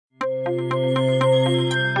Next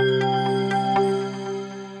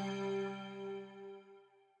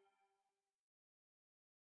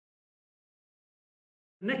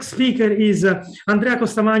speaker is Andrea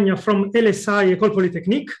Costamagna from LSI École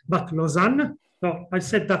Polytechnique, but Lausanne. So I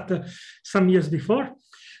said that some years before.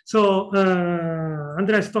 So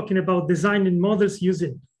Andrea is talking about designing models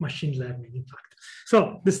using machine learning, in fact.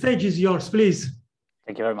 So the stage is yours, please.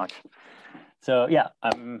 Thank you very much. So yeah,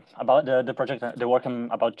 about the project, the work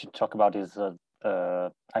I'm about to talk about is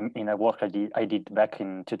I'm in a work I did back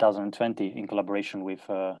in 2020 in collaboration with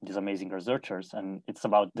these amazing researchers, and it's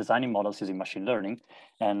about designing models using machine learning.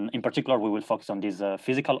 And in particular, we will focus on this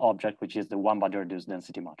physical object, which is the one-body reduced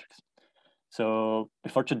density matrix. So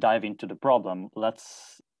before to dive into the problem,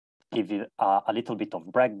 let's give you a little bit of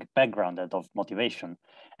background and of motivation.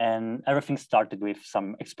 And everything started with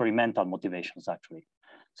some experimental motivations, actually.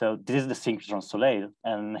 So this is the synchrotron Soleil,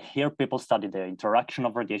 and here people study the interaction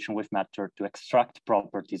of radiation with matter to extract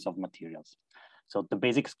properties of materials. So the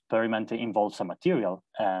basic experiment involves a material,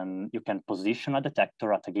 and you can position a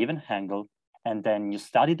detector at a given angle, and then you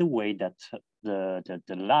study the way that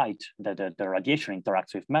the light, the radiation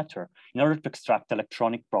interacts with matter in order to extract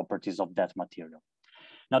electronic properties of that material.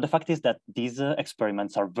 Now, the fact is that these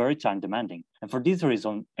experiments are very time demanding. And for this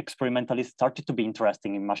reason, experimentalists started to be interested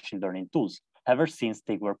in machine learning tools, ever since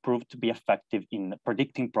they were proved to be effective in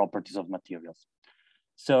predicting properties of materials.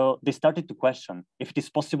 So they started to question if it is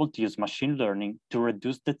possible to use machine learning to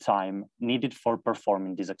reduce the time needed for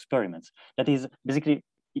performing these experiments. That is basically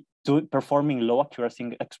to performing low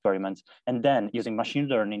accuracy experiments and then using machine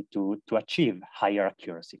learning to achieve higher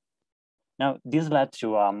accuracy. Now, this led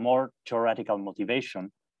to a more theoretical motivation,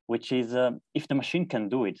 which is if the machine can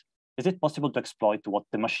do it, is it possible to exploit what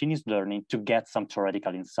the machine is learning to get some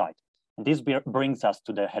theoretical insight? And this brings us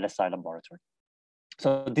to the LSI laboratory.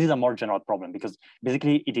 So this is a more general problem because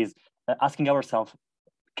basically it is asking ourselves,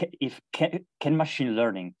 can machine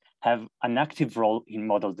learning have an active role in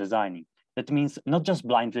model designing? That means not just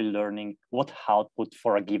blindly learning what output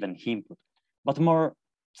for a given input, but more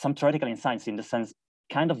some theoretical insights in the sense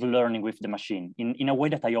kind of learning with the machine in a way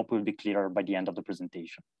that I hope will be clearer by the end of the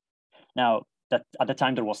presentation. Now, that at the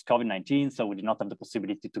time there was COVID-19, so we did not have the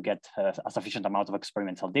possibility to get a sufficient amount of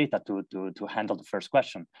experimental data to handle the first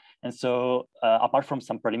question. And so apart from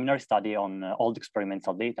some preliminary study on all the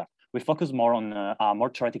experimental data, we focus more on a more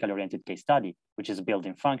theoretically oriented case study, which is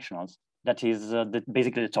building functionals. That is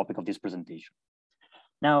basically the topic of this presentation.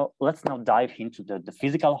 Now, let's now dive into the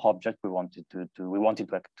physical object we wanted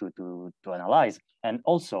to analyze. And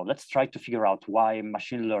also, let's try to figure out why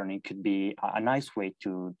machine learning could be a nice way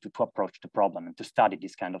to approach the problem and to study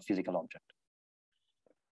this kind of physical object.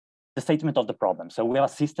 The statement of the problem. So we have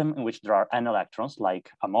a system in which there are n electrons,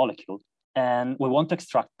 like a molecule, and we want to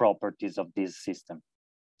extract properties of this system.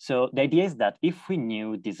 So the idea is that if we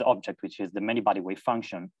knew this object, which is the many-body wave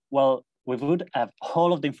function, well, we would have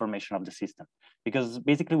all of the information of the system, because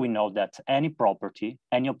basically we know that any property,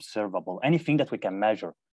 any observable, anything that we can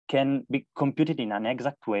measure can be computed in an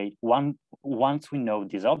exact way once we know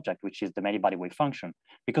this object, which is the many-body wave function,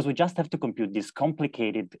 because we just have to compute these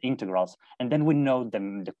complicated integrals, and then we know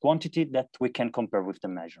the quantity that we can compare with the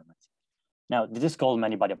measurements. Now, this is called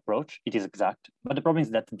many-body approach. It is exact, but the problem is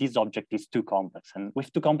that this object is too complex. And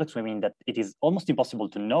with too complex, we mean that it is almost impossible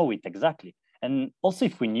to know it exactly. And also,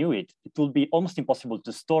 if we knew it, it will be almost impossible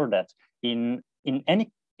to store that in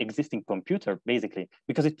any existing computer, basically,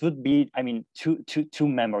 because it would be, I mean, too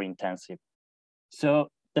memory intensive. So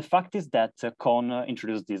the fact is that Cohn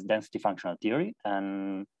introduced this density functional theory.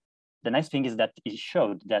 And the nice thing is that it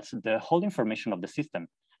showed that the whole information of the system,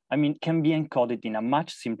 I mean, can be encoded in a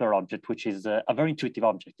much simpler object, which is a very intuitive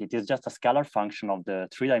object. It is just a scalar function of the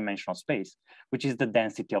three-dimensional space, which is the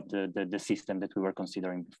density of the system that we were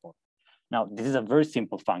considering before. Now, this is a very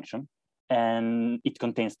simple function, and it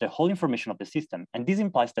contains the whole information of the system. And this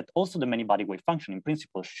implies that also the many-body wave function, in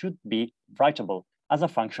principle, should be writable as a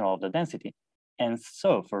function of the density. And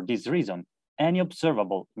so, for this reason, any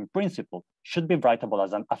observable, in principle, should be writable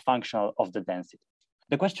as a function of the density.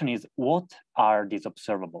 The question is, what are these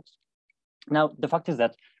observables? Now, the fact is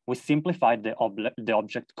that we simplified the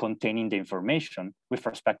object containing the information with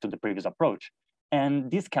respect to the previous approach.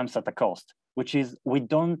 And this comes at a cost, which is we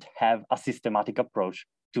don't have a systematic approach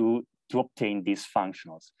to obtain these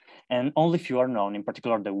functionals. And only few are known, in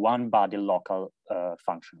particular, the one-body local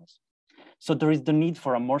functionals. So there is the need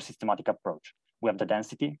for a more systematic approach. We have the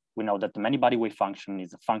density. We know that the many-body wave function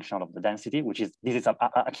is a function of the density, which is, this is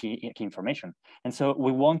a key information. And so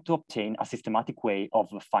we want to obtain a systematic way of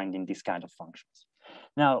finding these kind of functions.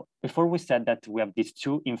 Now, before we said that we have these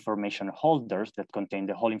two information holders that contain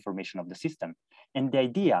the whole information of the system. And the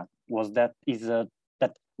idea that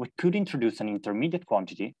we could introduce an intermediate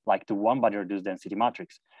quantity like the one-body reduced density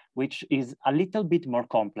matrix, which is a little bit more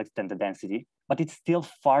complex than the density, but it's still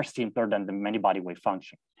far simpler than the many-body wave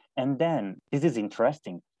function. And then this is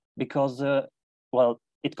interesting because, well,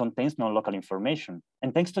 it contains non-local information.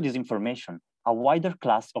 And thanks to this information, a wider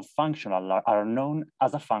class of functional are known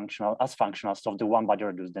as functionals of the one-body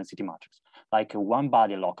reduced density matrix, like a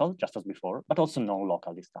one-body local, just as before, but also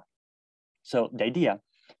non-local this time. So the idea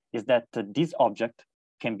is that this object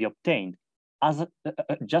can be obtained as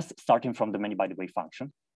just starting from the many-body wave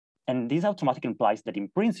function. And this automatically implies that in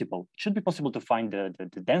principle, it should be possible to find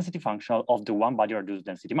the density functional of the one-body reduced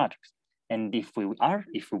density matrix. And if we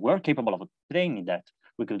were capable of obtaining that,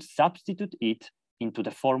 we could substitute it into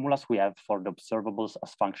the formulas we have for the observables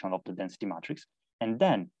as function of the density matrix, and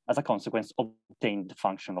then, as a consequence, obtain the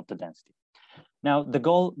function of the density. Now, the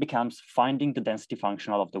goal becomes finding the density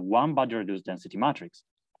functional of the one-body reduced density matrix.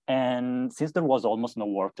 And since there was almost no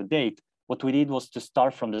work to date, what we did was to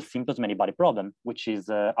start from the simplest many-body problem, which is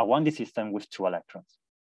a 1D system with 2 electrons.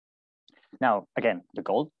 Now, again, the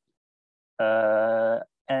goal.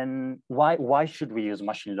 And why should we use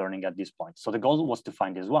machine learning at this point? So the goal was to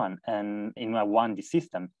find this one, and in a 1D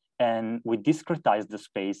system, and we discretize the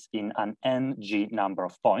space in an ng number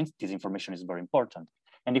of points. This information is very important.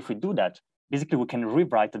 And if we do that, basically we can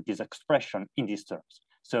rewrite this expression in these terms.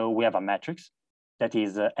 So we have a matrix that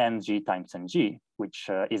is ng times ng, which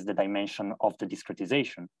is the dimension of the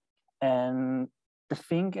discretization. And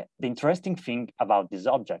the interesting thing about this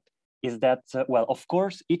object is that, well, of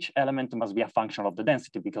course, each element must be a function of the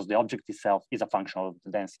density because the object itself is a function of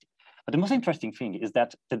the density. But the most interesting thing is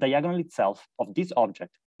that the diagonal itself of this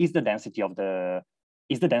object is the density of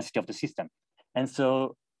the system. And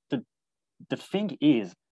so the thing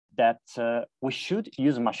is that we should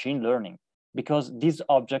use machine learning because this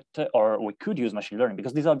object, or we could use machine learning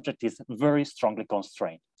because this object is very strongly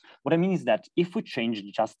constrained. What I mean is that if we change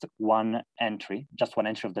just one entry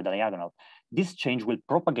of the diagonal, this change will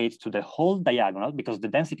propagate to the whole diagonal because the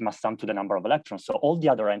density must sum to the number of electrons. So all the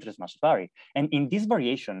other entries must vary. And in this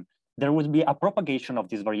variation, there will be a propagation of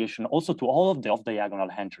this variation also to all of the off-diagonal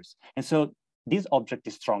entries. And so this object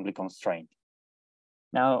is strongly constrained.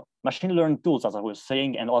 Now, machine learning tools, as I was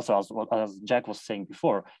saying, and also as Jack was saying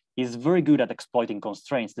before, is very good at exploiting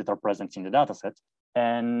constraints that are present in the dataset.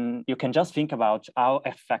 And you can just think about how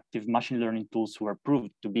effective machine learning tools were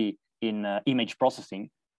proved to be in image processing.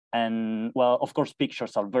 And well, of course,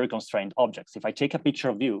 pictures are very constrained objects. If I take a picture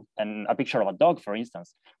of you and a picture of a dog, for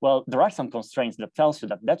instance, well, there are some constraints that tells you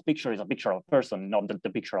that that picture is a picture of a person, not the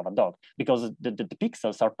picture of a dog, because the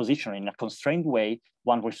pixels are positioned in a constrained way,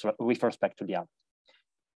 one with respect to the other.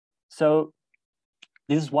 So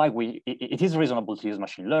this is why it is reasonable to use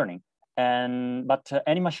machine learning. But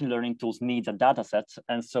any machine learning tools needs a data set.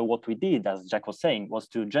 And so what we did, as Jack was saying, was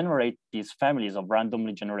to generate these families of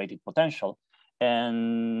randomly generated potential.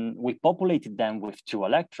 And we populated them with 2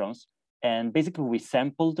 electrons. And basically we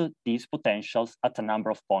sampled these potentials at a number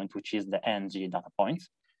of points, which is the ng data points.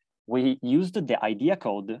 We used the idea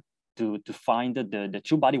code to find the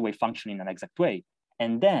 2-body wave function in an exact way.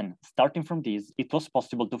 And then, starting from this, it was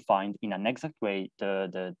possible to find in an exact way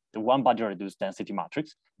the one-body reduced density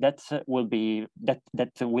matrix that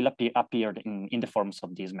will appear in the forms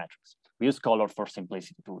of these metrics. We use color for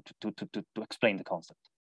simplicity to explain the concept.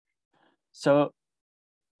 So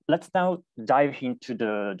let's now dive into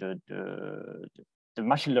the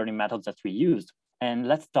machine learning methods that we used, and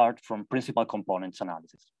let's start from principal components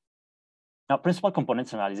analysis. Now, principal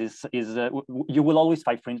components analysis is, you will always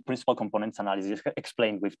find principal components analysis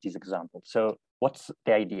explained with this example. So what's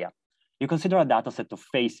the idea? You consider a data set of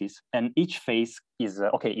faces, and each face is,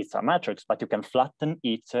 okay, it's a matrix, but you can flatten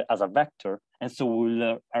it as a vector. And so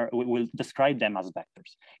we'll describe them as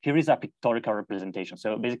vectors. Here is a pictorial representation.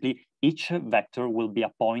 So basically, each vector will be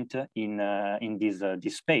a point in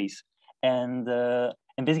this space. And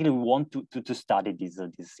basically, we want to study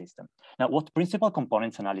this system. Now, what principal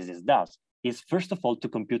components analysis does is, first of all, to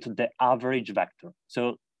compute the average vector.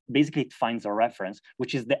 So basically, it finds a reference,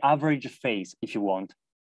 which is the average phase, if you want,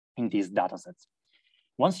 in these data sets.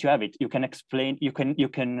 Once you have it, you can explain, you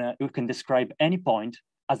can describe any point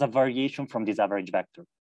as a variation from this average vector.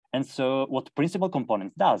 And so what principal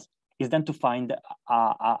components does is then to find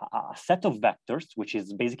a set of vectors, which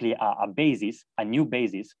is basically a basis, a new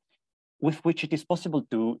basis, with which it is possible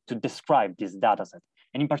to describe this data set.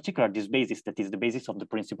 And in particular, this basis, that is the basis of the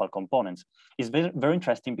principal components, is very, very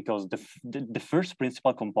interesting because the first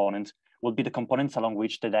principal component will be the components along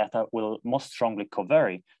which the data will most strongly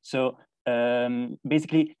covary. So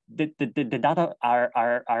basically, the data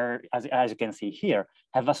are as you can see here,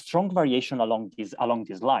 have a strong variation along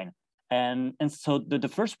this line. And so the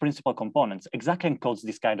first principal component exactly encodes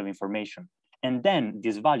this kind of information. And then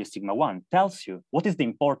this value sigma 1 tells you what is the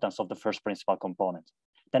importance of the first principal component.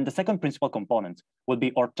 Then the second principal component will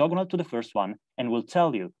be orthogonal to the first one and will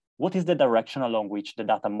tell you what is the direction along which the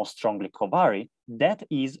data most strongly covary that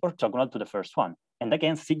is orthogonal to the first one. And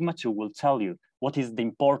again, sigma 2 will tell you what is the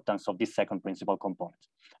importance of this second principal component.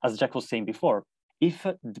 As Jack was saying before, if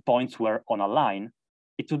the points were on a line,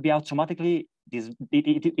 it would be automatically,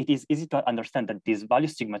 it is easy to understand that this value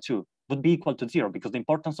sigma 2 would be equal to 0 because the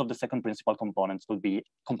importance of the second principal component would be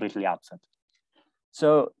completely absent.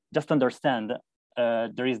 So just to understand,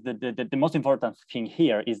 there is the most important thing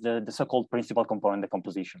here is the so-called principal component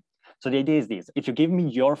decomposition. So the idea is this: if you give me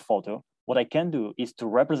your photo, what I can do is to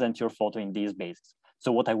represent your photo in these bases.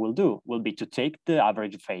 So what I will do will be to take the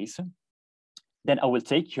average face, then I will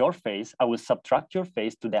take your face, I will subtract your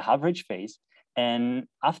face to the average face, and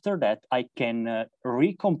after that I can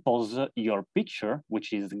recompose your picture,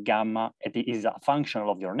 which is gamma, it is a function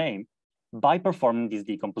of your name, by performing this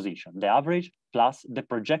decomposition, the average plus the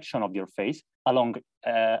projection of your face along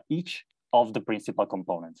each of the principal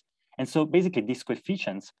components. And so basically these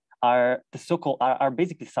coefficients are the so-called, are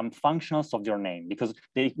basically some functionals of your name, because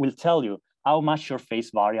they will tell you how much your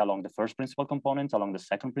face vary along the first principal component, along the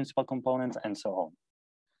second principal component, and so on.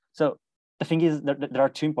 So the thing is, there are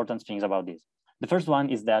two important things about this. The first one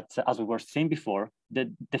is that, as we were saying before,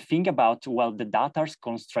 the thing about, well, the data is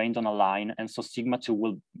constrained on a line, and so sigma 2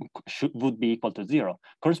 would be equal to 0,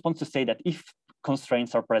 corresponds to say that if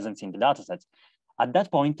constraints are present in the datasets, at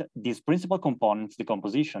that point, these principal components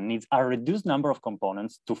decomposition needs a reduced number of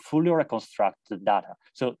components to fully reconstruct the data.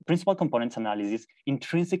 So principal components analysis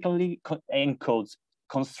intrinsically encodes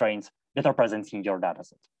constraints that are present in your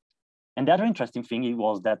dataset. And the other interesting thing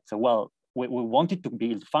was that, well, we wanted to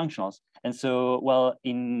build functionals. And so, well,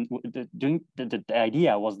 the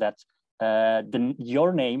idea was that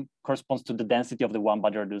your name corresponds to the density of the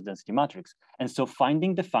one-body reduced density matrix. And so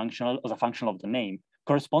finding the functional as a function of the name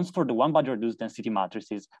corresponds for the one-body reduced density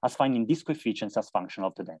matrices as finding these coefficients as function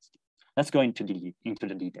of the density. Let's go into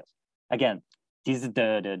the details. Again, this is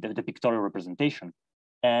the pictorial representation.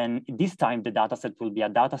 And this time the dataset will be a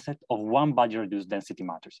dataset of one-body reduced density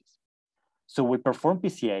matrices. So we perform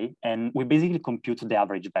PCA and we basically compute the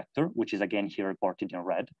average vector, which is again here reported in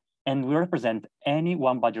red. And we represent any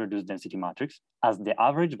one-body reduced density matrix as the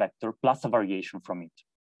average vector plus a variation from it.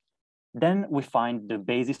 Then we find the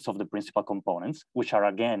basis of the principal components, which are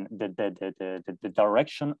again the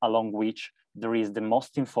direction along which there is the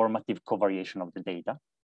most informative covariation of the data.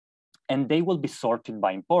 And they will be sorted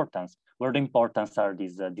by importance, where the importance are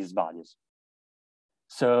these values.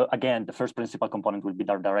 So again, the first principal component will be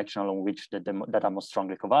the direction along which the data most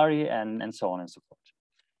strongly covary, and so on and so forth.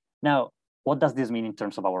 Now, what does this mean in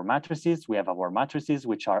terms of our matrices? We have our matrices,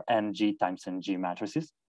 which are ng times ng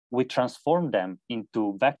matrices. We transform them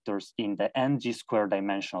into vectors in the ng square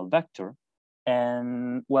dimensional vector.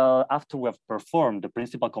 And well, after we have performed the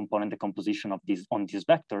principal component decomposition of on these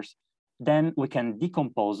vectors, then we can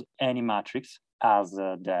decompose any matrix as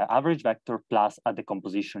the average vector plus a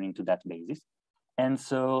decomposition into that basis. And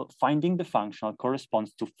so finding the functional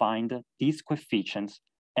corresponds to find these coefficients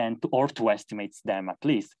or to estimate them at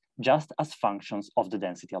least, just as functions of the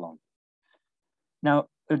density alone. Now,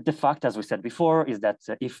 the fact, as we said before, is that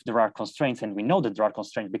if there are constraints, and we know that there are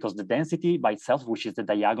constraints because the density by itself, which is the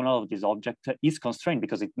diagonal of this object, is constrained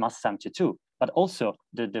because it must sum to 2. But also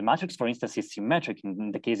the matrix, for instance, is symmetric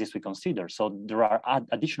in the cases we consider. So there are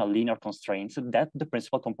additional linear constraints that the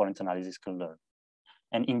principal component analysis can learn.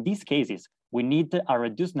 And in these cases, we need a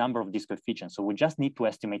reduced number of these coefficients. So we just need to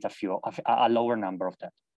estimate a lower number of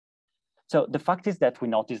that. So the fact is that we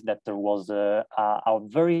noticed that there was a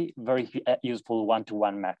very, very useful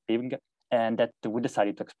one-to-one mapping, and that we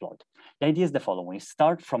decided to exploit. The idea is the following: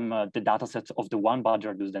 start from the datasets of the one-body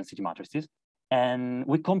reduced density matrices, and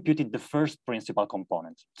we computed the first principal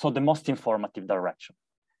component, so the most informative direction.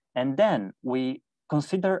 And then we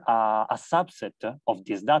consider a subset of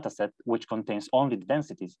this dataset, which contains only the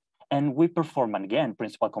densities, and we perform again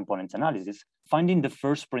principal component analysis, finding the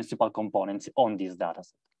first principal components on this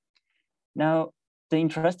dataset. Now, the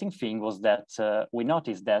interesting thing was that we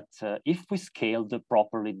noticed that if we scaled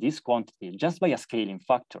properly this quantity just by a scaling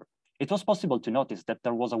factor, it was possible to notice that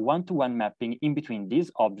there was a one-to-one mapping in between this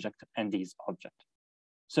object and this object.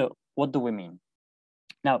 So what do we mean?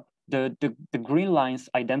 Now, the green lines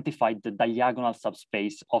identified the diagonal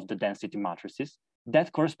subspace of the density matrices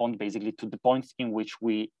that correspond basically to the points in which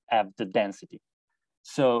we have the density.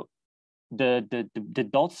 So the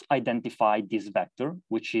dots identify this vector,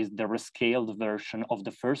 which is the rescaled version of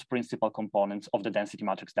the first principal components of the density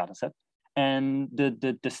matrix dataset. and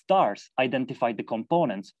the stars identify the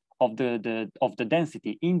components of the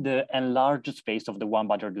density in the enlarged space of the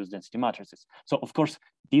one-body reduced density matrices. So of course,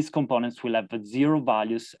 these components will have 0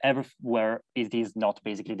 values everywhere it is not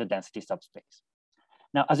basically the density subspace.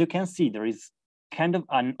 Now, as you can see, there is kind of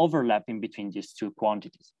an overlap in between these two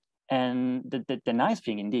quantities. And the nice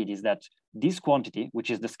thing indeed is that this quantity, which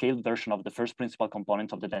is the scaled version of the first principal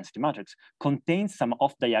component of the density matrix, contains some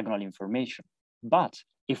off-diagonal information. But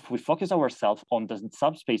if we focus ourselves on the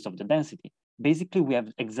subspace of the density, basically we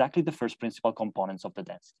have exactly the first principal components of the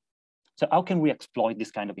density. So how can we exploit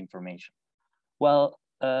this kind of information? Well,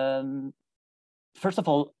 first of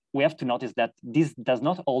all, we have to notice that this does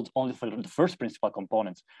not hold only for the first principal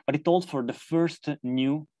components, but it holds for the first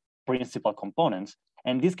new principal components.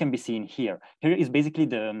 And this can be seen here. Here is basically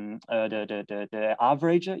the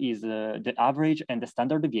average the average and the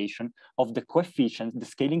standard deviation of the coefficients, the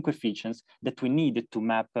scaling coefficients that we need to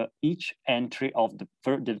map each entry of the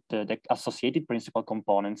associated principal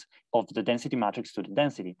components of the density matrix to the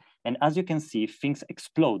density. And as you can see, things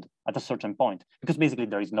explode at a certain point because basically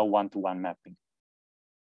there is no one-to-one mapping.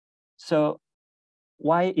 So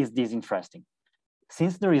why is this interesting?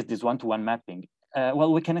 Since there is this one-to-one mapping,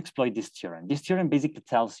 well, we can exploit this theorem. This theorem basically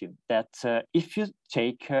tells you that if you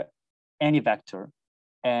take any vector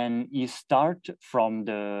and you start from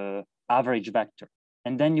the average vector,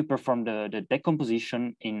 and then you perform the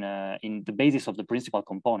decomposition in the basis of the principal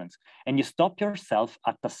components, and you stop yourself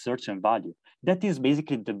at a certain value, that is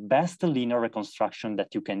basically the best linear reconstruction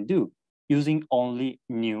that you can do using only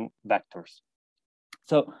new vectors.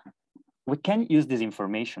 So we can use this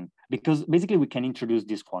information because basically we can introduce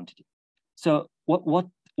this quantity. So what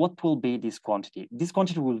will be this quantity? This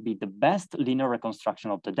quantity will be the best linear reconstruction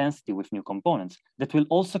of the density with new components that will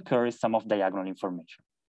also carry some of diagonal information.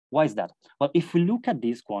 Why is that? Well, if we look at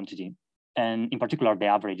this quantity, and in particular the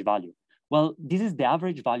average value, well, this is the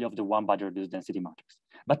average value of the one-body reduced density matrix.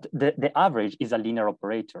 But the average is a linear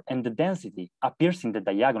operator, and the density appears in the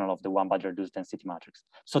diagonal of the one-body reduced density matrix.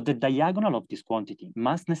 So the diagonal of this quantity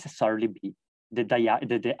must necessarily be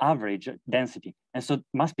the average density, and so it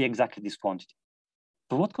must be exactly this quantity.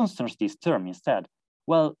 But what concerns this term instead?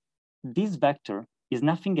 Well, this vector is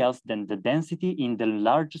nothing else than the density in the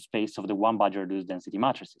large space of the one-body reduced density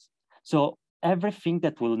matrices. So everything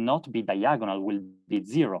that will not be diagonal will be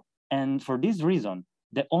 0. And for this reason,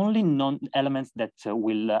 the only non-elements that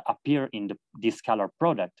will appear in this scalar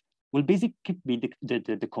product will basically be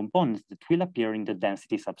the components that will appear in the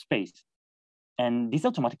density subspace. And this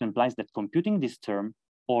automatically implies that computing this term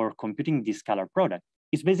or computing this scalar product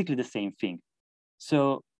is basically the same thing.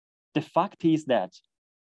 So the fact is that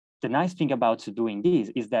the nice thing about doing this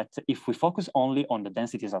is that if we focus only on the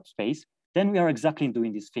density subspace, then we are exactly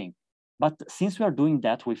doing this thing. But since we are doing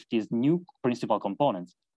that with these new principal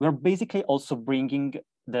components, we are basically also bringing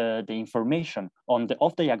the information on the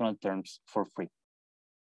off-diagonal terms for free.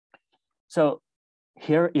 So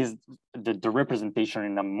here is the representation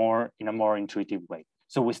in a more intuitive way.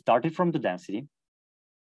 So we started from the density.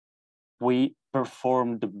 We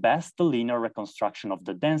performed the best linear reconstruction of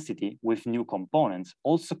the density with new components,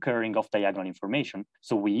 also carrying off diagonal information.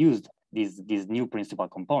 So we used these new principal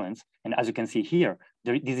components. And as you can see here,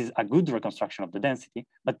 this is a good reconstruction of the density,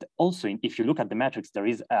 but also if you look at the matrix, there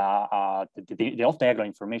is the off-diagonal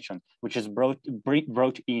information, which is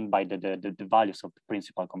brought in by the values of the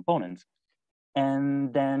principal components.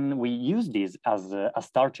 And then we use this as a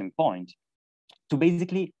starting point to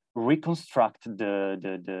basically reconstruct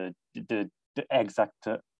to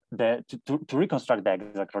reconstruct the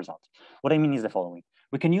exact result. What I mean is the following.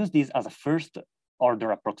 We can use this as a first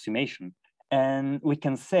order approximation, and we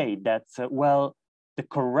can say that, well, the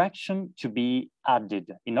correction to be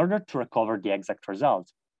added in order to recover the exact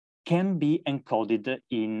result can be encoded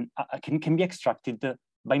can be extracted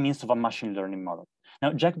by means of a machine learning model.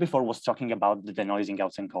 Now, Jack before was talking about the denoising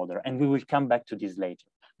autoencoder, and we will come back to this later.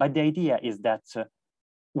 But the idea is that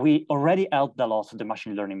we already helped a lot of the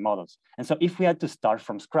machine learning models. And so if we had to start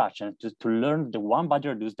from scratch and to learn the one-body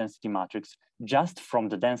reduced density matrix just from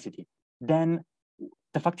the density, then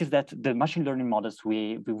the fact is that the machine learning models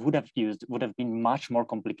we would have used would have been much more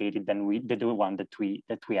complicated than the one that we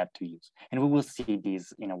had to use. And we will see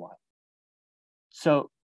these in a while. So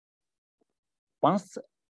once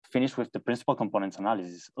finished with the principal components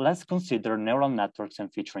analysis, let's consider neural networks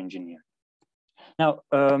and feature engineering. Now,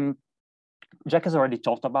 Jack has already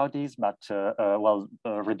talked about this, but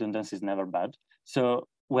redundancy is never bad. So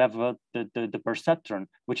we have the perceptron,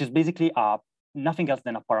 which is basically nothing else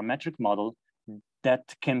than a parametric model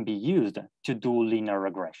that can be used to do linear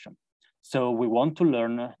regression. So we want to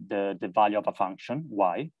learn the value of a function,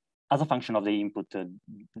 y, as a function of the input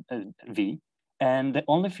v. And the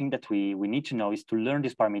only thing that we need to know is to learn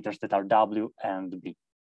these parameters that are w and b.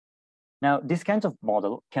 Now, this kind of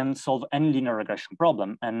model can solve any linear regression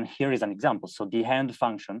problem. And here is an example. So the hand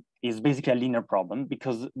function is basically a linear problem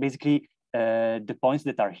because basically the points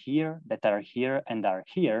that are here, and are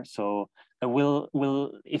here. So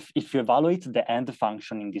if you evaluate the end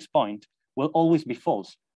function in this point, will always be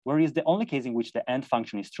false. Whereas the only case in which the end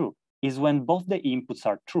function is true is when both the inputs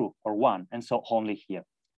are true or one, and so only here.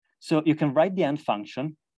 So you can write the end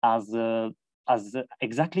function as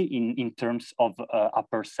exactly in terms of a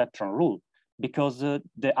perceptron rule, because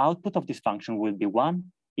the output of this function will be one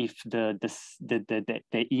if the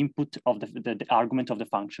input of the argument of the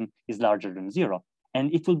function is larger than zero,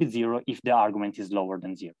 and it will be zero if the argument is lower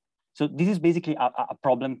than zero. So this is basically a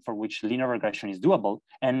problem for which linear regression is doable,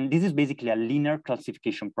 and this is basically a linear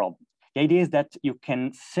classification problem. The idea is that you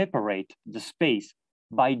can separate the space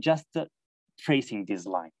by just tracing this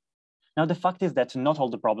line. Now, the fact is that not all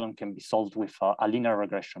the problem can be solved with a linear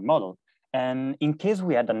regression model. And in case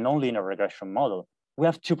we had a nonlinear regression model, we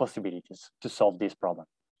have two possibilities to solve this problem.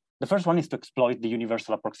 The first one is to exploit the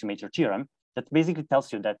universal approximator theorem that basically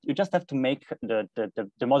tells you that you just have to make the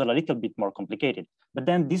model a little bit more complicated. But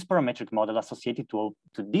then this parametric model associated to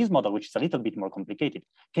this model, which is a little bit more complicated,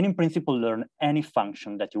 can in principle learn any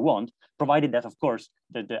function that you want, provided that, of course,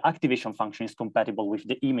 the activation function is compatible with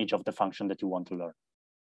the image of the function that you want to learn.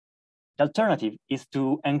 The alternative is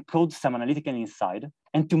to encode some analytical inside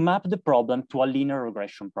and to map the problem to a linear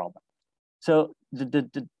regression problem. So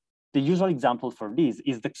the usual example for this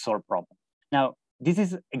is the XOR problem. Now, this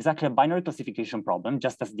is exactly a binary classification problem,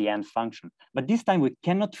 just as the end function. But this time we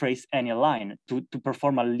cannot trace any line to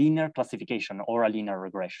perform a linear classification or a linear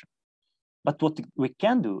regression. But what we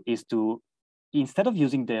can do is to, instead of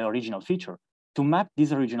using the original feature, to map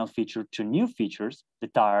this original feature to new features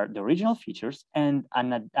that are the original features and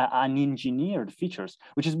an engineered features,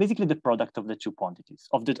 which is basically the product of the two quantities,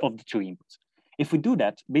 of the two inputs. If we do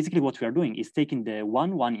that, basically what we are doing is taking the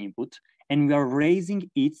 1, 1 input and we are raising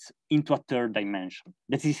it into a third dimension.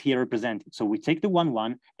 That is here represented. So we take the 1,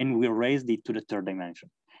 1 and we raise it to the third dimension.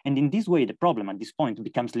 And in this way, the problem at this point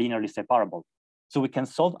becomes linearly separable. So we can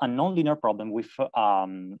solve a nonlinear problem with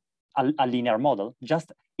a linear model,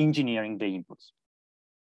 just engineering the inputs.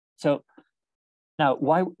 So now,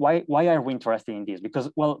 why are we interested in this? Because,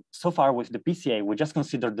 well, so far with the PCA, we just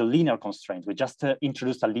considered the linear constraint. We just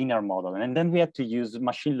introduced a linear model, and then we had to use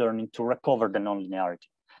machine learning to recover the nonlinearity.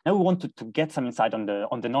 Now we want to get some insight on the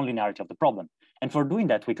nonlinearity of the problem. And for doing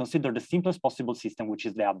that, we consider the simplest possible system, which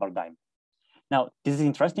is the Hubbard diamond. Now, this is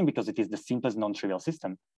interesting because it is the simplest non-trivial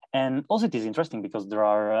system. And also it is interesting because there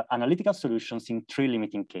are analytical solutions in 3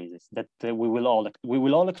 limiting cases that we will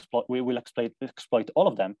exploit all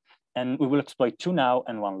of them, and we will exploit 2 now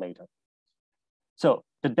and 1 later. So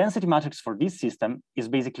the density matrix for this system is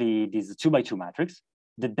basically this 2x2 matrix.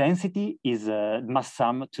 The density is a mass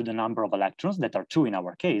sum to the number of electrons that are 2 in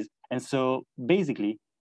our case. And so basically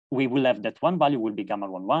we will have that one value will be gamma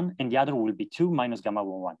 1, 1, and the other will be 2 minus gamma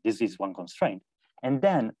 1, 1. This is one constraint. And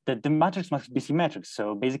then the matrix must be symmetric.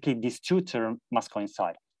 So basically these 2 terms must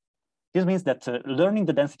coincide. This means that learning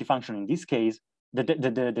the density function in this case,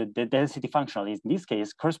 the density function in this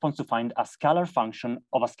case corresponds to find a scalar function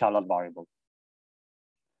of a scalar variable.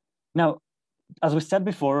 Now, as we said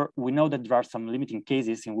before, we know that there are some limiting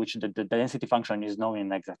cases in which the density function is known in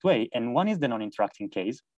an exact way. And one is the non-interacting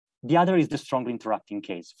case. The other is the strongly interacting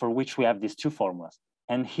case, for which we have these 2 formulas.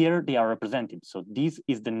 And here they are represented. So this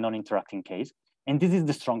is the non-interacting case. And this is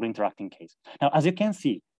the strongly interacting case. Now, as you can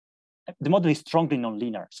see, the model is strongly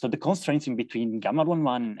nonlinear. So the constraints in between gamma 1,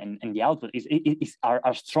 1 and the output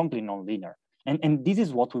are strongly nonlinear. And this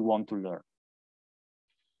is what we want to learn.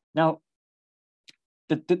 Now,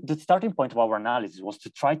 the starting point of our analysis was to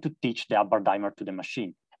try to teach the Hubbard dimer to the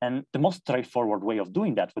machine. And the most straightforward way of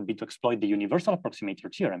doing that would be to exploit the universal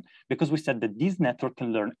approximator theorem, because we said that this network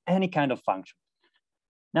can learn any kind of function.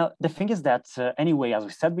 Now, the thing is that anyway, as we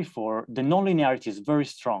said before, the nonlinearity is very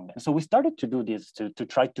strong. And so we started to do this to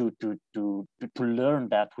try to learn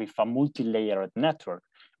that with a multi-layered network.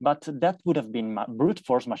 But that would have been brute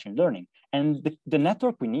force machine learning. And the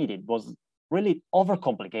network we needed was really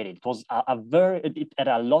overcomplicated. It was it had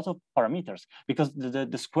a lot of parameters because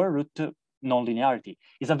the square root nonlinearity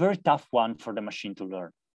is a very tough one for the machine to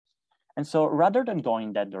learn. And so rather than going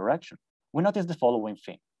in that direction, we noticed the following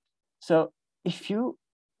thing. So if you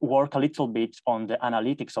work a little bit on the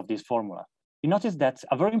analytics of this formula, you notice that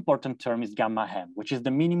a very important term is gamma m, which is the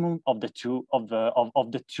minimum of the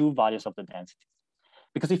two values of the density.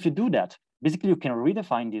 Because if you do that, basically you can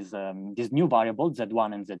redefine these new variables,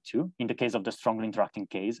 Z1 and Z2, in the case of the strongly interacting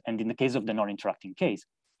case, and in the case of the non-interacting case.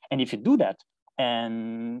 And if you do that,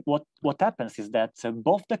 and what happens is that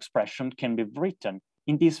both the expression can be written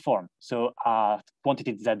in this form. So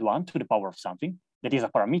quantity Z1 to the power of something, that is a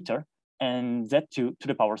parameter, and Z2 to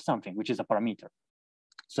the power of something, which is a parameter.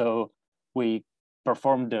 So we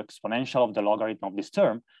perform the exponential of the logarithm of this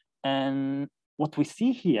term. And what we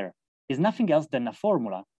see here is nothing else than a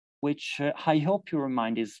formula, which I hope you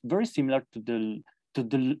remind is very similar to the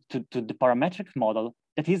parametric model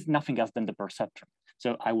that is nothing else than the perceptron.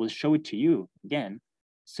 So I will show it to you again.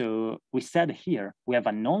 So we said here, we have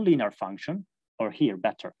a nonlinear function, or here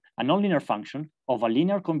better, a nonlinear function of a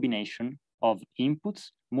linear combination of inputs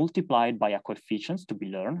multiplied by a coefficients to be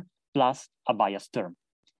learned plus a bias term.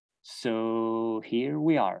 So here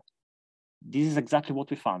we are. This is exactly what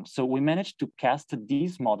we found. So we managed to cast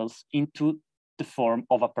these models into the form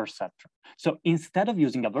of a perceptron. So instead of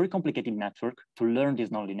using a very complicated network to learn this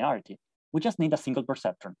nonlinearity, we just need a single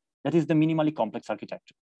perceptron. That is the minimally complex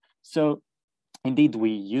architecture. So indeed,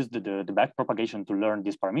 we used the backpropagation to learn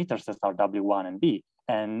these parameters that are W1 and B,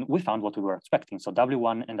 and we found what we were expecting. So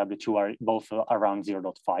W1 and W2 are both around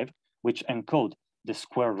 0.5, which encode the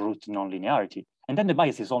square root nonlinearity. And then the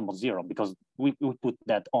bias is almost zero because we put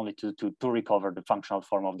that only to recover the functional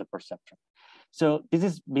form of the perceptron. So this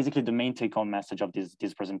is basically the main take-home message of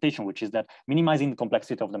this presentation, which is that minimizing the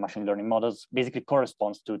complexity of the machine learning models basically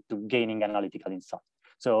corresponds to gaining analytical insight.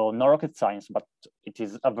 So no rocket science, but it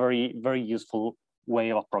is a very, very useful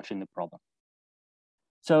way of approaching the problem.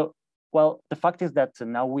 So, well, the fact is that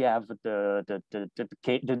now we have the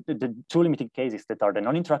two limited cases that are the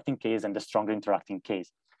non-interacting case and the strongly interacting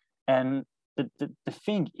case. And the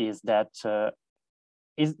thing is that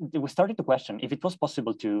we started to question if it was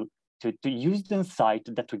possible to use the insight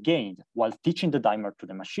that we gained while teaching the dimer to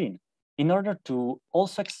the machine in order to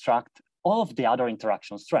also extract all of the other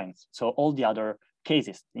interaction strengths. So all the other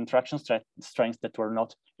cases, interaction strengths that were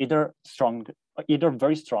not either strong, either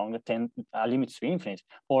very strong, limits to infinite,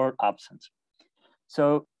 or absent.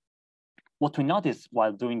 So what we noticed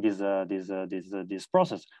while doing this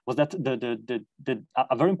process was that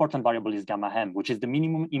a very important variable is gamma m, which is the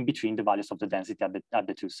minimum in between the values of the density at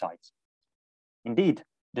the two sides. Indeed,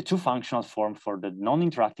 the two functional forms for the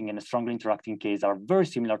non-interacting and the strongly interacting case are very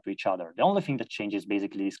similar to each other. The only thing that changes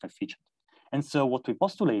basically is coefficient. And so what we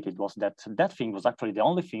postulated was that that thing was actually the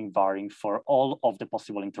only thing varying for all of the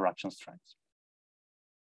possible interaction strengths.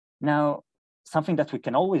 Now, something that we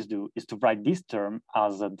can always do is to write this term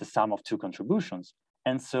as the sum of two contributions.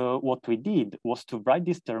 And so what we did was to write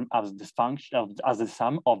this term as the function as the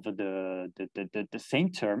sum of the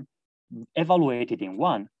same term evaluated in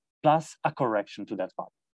one plus a correction to that value.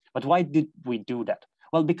 But why did we do that?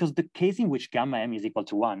 Well, because the case in which gamma m is equal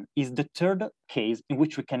to 1 is the third case in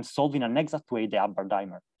which we can solve in an exact way the Hubbard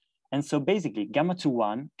dimer. And so basically, gamma to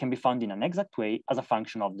 1 can be found in an exact way as a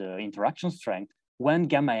function of the interaction strength when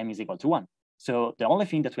gamma m is equal to 1. So the only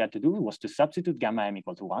thing that we had to do was to substitute gamma m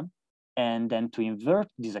equal to 1 and then to invert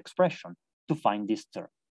this expression to find this term.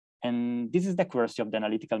 And this is the accuracy of the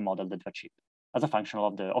analytical model that we achieved as a function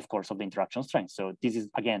of of course, of the interaction strength. So this is,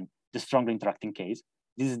 again, the strongly interacting case.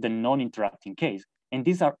 This is the non-interacting case. And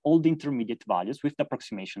these are all the intermediate values with the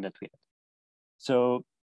approximation that we had. So,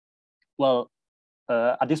 well,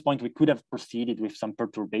 at this point, we could have proceeded with some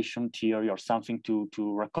perturbation theory or something to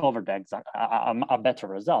recover the exact, a better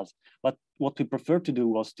result. But what we preferred to do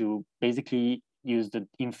was to basically use the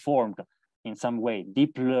informed, in some way,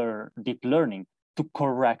 deep learning to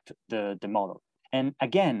correct the model. And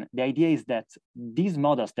again, the idea is that these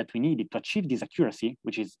models that we needed to achieve this accuracy,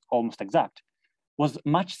 which is almost exact, was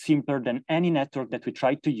much simpler than any network that we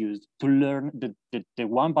tried to use to learn the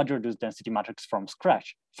one Badger reduced density matrix from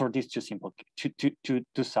scratch for this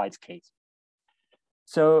two sides case.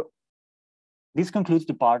 So this concludes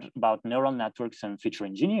the part about neural networks and feature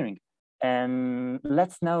engineering. And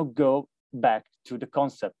let's now go back to the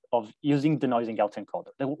concept of using the noising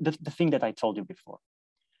autoencoder, the thing that I told you before.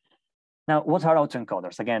 Now, what are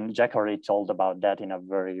autoencoders? Again, Jack already told about that in a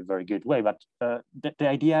very, very good way, but the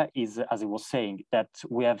idea is, as I was saying, that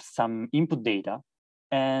we have some input data,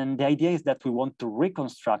 and the idea is that we want to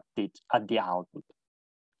reconstruct it at the output.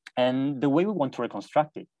 And the way we want to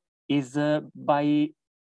reconstruct it is by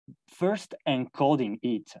first encoding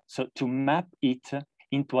it, so to map it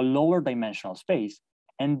into a lower dimensional space,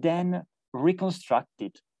 and then reconstruct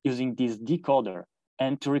it using this decoder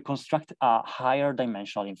and to reconstruct a higher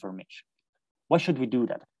dimensional information. Why should we do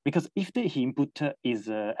that? Because if the input is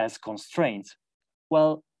as constraints,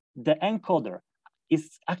 well, the encoder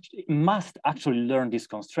must actually learn these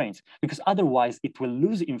constraints, because otherwise it will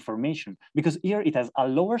lose information, because here it has a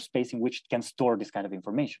lower space in which it can store this kind of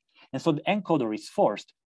information. And so the encoder is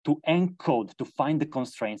forced to encode, to find the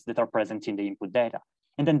constraints that are present in the input data.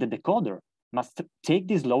 And then the decoder must take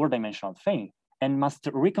this lower dimensional thing and must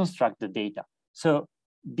reconstruct the data. So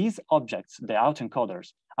these objects, the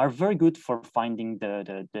autoencoders, are very good for finding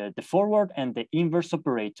the forward and the inverse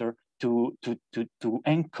operator to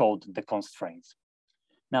encode the constraints.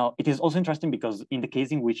 Now, it is also interesting because in the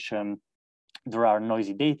case in which there are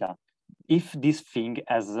noisy data, if this thing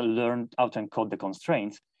has learned how to encode the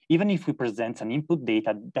constraints, even if we present an input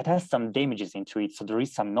data that has some damages into it, so there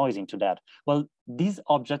is some noise into that, well, these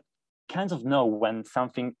objects kind of know when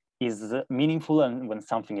something is meaningful and when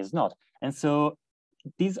something is not. And so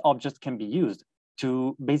these objects can be used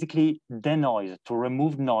to basically denoise, to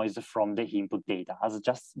remove noise from the input data, as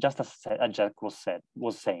just as Jack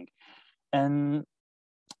was saying. And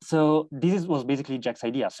so this was basically Jack's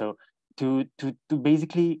idea. So to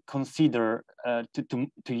basically consider to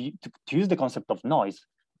use the concept of noise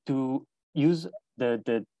to use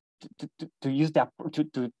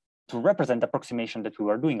to represent the approximation that we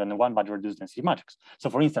were doing on the one-body reduced density matrix. So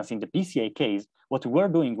for instance, in the PCA case, what we were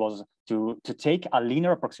doing was to take a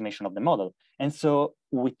linear approximation of the model. And so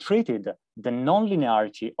we treated the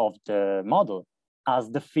nonlinearity of the model as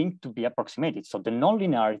the thing to be approximated. So the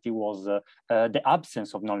nonlinearity was the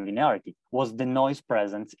absence of nonlinearity, was the noise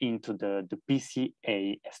present into the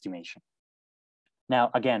PCA estimation. Now,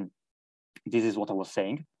 again, this is what I was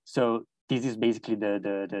saying. So this is basically the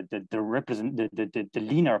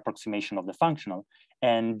linear approximation of the functional,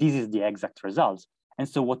 and this is the exact results. And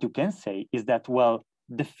so what you can say is that, well,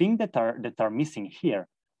 the things that are missing here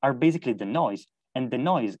are basically the noise, and the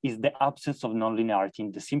noise is the absence of nonlinearity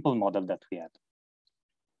in the simple model that we had.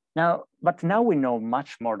 Now, but now we know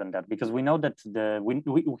much more than that, because we know that we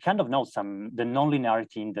kind of know the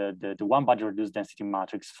nonlinearity in the one-body reduced density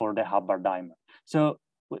matrix for the Hubbard dimer. So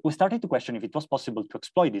we started to question if it was possible to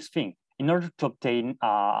exploit this thing in order to obtain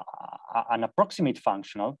an approximate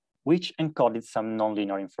functional which encoded some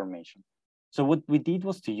nonlinear information. So what we did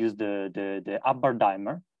was to use the Hubbard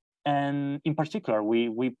dimer, and in particular,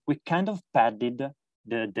 we kind of padded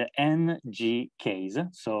the NG case,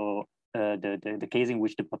 so the case in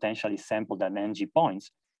which the potential is sampled at NG points,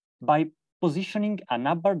 by positioning an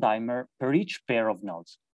Hubbard dimer per each pair of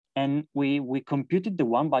nodes. And we computed the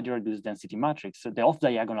one-body reduced density matrix, so the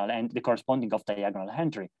off-diagonal and the corresponding off-diagonal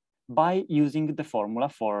entry, by using the formula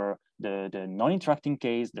for the non-interacting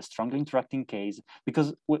case, the strongly interacting case,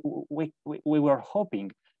 because we were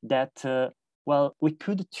hoping that, well, we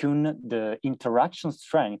could tune the interaction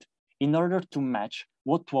strength in order to match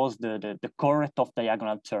what was the correct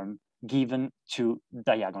off-diagonal term given to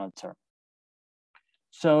diagonal term.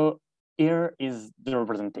 So here is the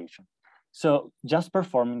representation. So just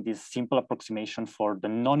performing this simple approximation for the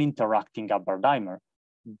non-interacting Hubbard dimer,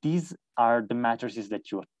 these are the matrices that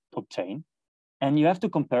you obtain, and you have to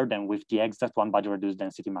compare them with the exact one-body reduced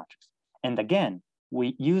density matrix. And again,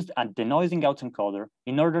 we used a denoising autoencoder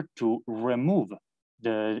in order to remove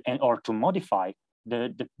or to modify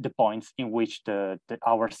the points in which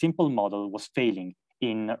our simple model was failing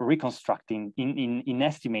in reconstructing, in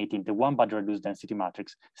estimating the one-body reduced density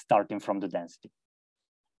matrix starting from the density.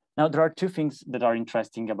 Now, there are two things that are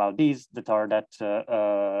interesting about these, that are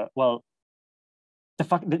that, well,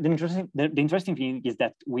 the interesting thing is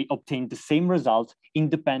that we obtained the same result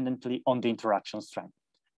independently on the interaction strength.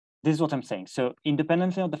 This is what I'm saying. So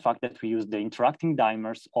independently of the fact that we use the interacting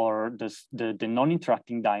dimers or the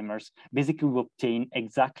non-interacting dimers, basically we obtain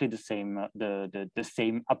exactly the same, the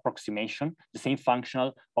same approximation, the same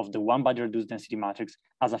functional of the one-body reduced density matrix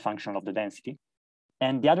as a function of the density.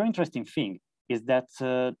 And the other interesting thing is that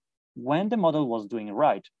when the model was doing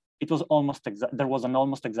right, it was almost exact. There was an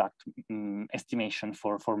almost exact estimation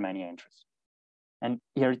for many entries, and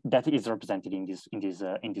here that is represented in this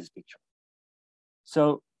picture.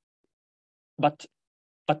 So, but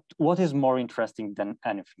what is more interesting than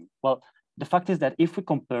anything? Well, the fact is that if we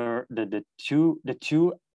compare the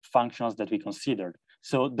two functions that we considered,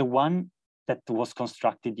 so the one that was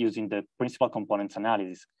constructed using the principal components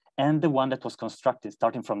analysis and the one that was constructed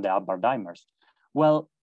starting from the Hubbard dimers, well,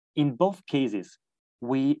 in both cases,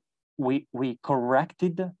 we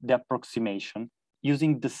corrected the approximation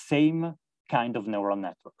using the same kind of neural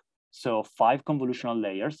network. So 5 convolutional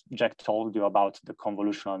layers. Jack told you about the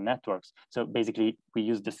convolutional networks. So basically, we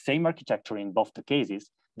use the same architecture in both the cases,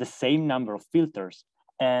 the same number of filters,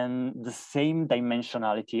 and the same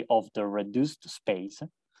dimensionality of the reduced space.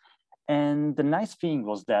 And the nice thing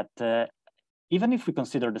was that even if we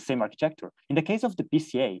consider the same architecture, in the case of the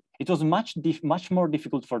PCA, it was much more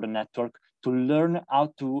difficult for the network to learn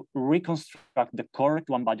how to reconstruct the correct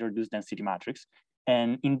one-body reduced density matrix.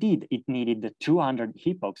 And indeed, it needed the 200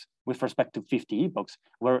 epochs with respect to 50 epochs,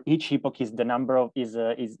 where each epoch is the number of,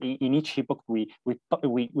 in each epoch, we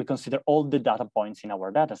consider all the data points in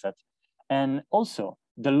our data set. And also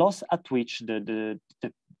the loss at which the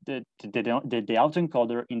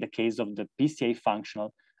autoencoder in the case of the PCA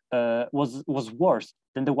functional was worse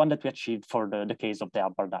than the one that we achieved for the case of the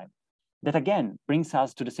upper diamond. That again brings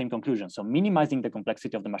us to the same conclusion. So minimizing the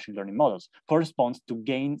complexity of the machine learning models corresponds to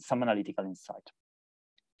gain some analytical insight.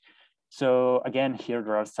 So again, here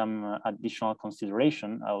there are some additional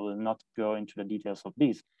consideration. I will not go into the details of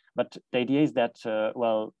this, but the idea is that,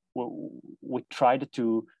 well, we tried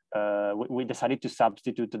to, we decided to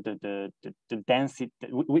substitute the density,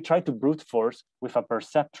 we tried to brute force with a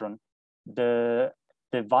perceptron the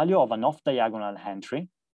value of an off-diagonal entry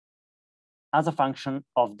as a function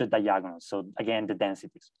of the diagonal. So again, the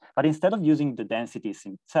densities. But instead of using the densities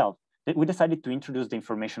itself, we decided to introduce the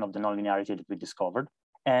information of the nonlinearity that we discovered.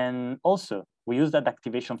 And also, we used that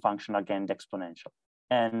activation function, again, the exponential.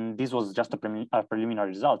 And this was just a preliminary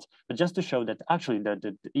result, but just to show that actually,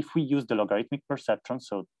 if we use the logarithmic perceptron,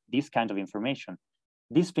 so this kind of information,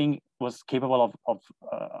 this thing was capable of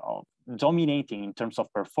dominating in terms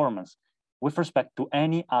of performance with respect to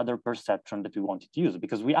any other perceptron that we wanted to use,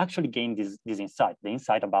 because we actually gained this insight, the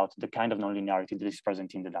insight about the kind of nonlinearity that is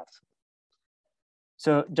present in the data set.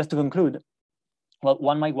 So just to conclude, well,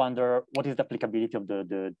 one might wonder, what is the applicability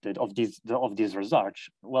of this research?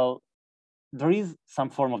 Well, there is some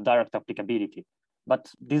form of direct applicability,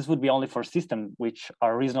 but this would be only for systems which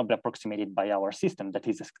are reasonably approximated by our system that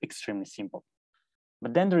is extremely simple.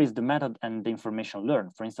 But then there is the method and the information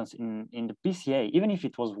learned. For instance, in the PCA, even if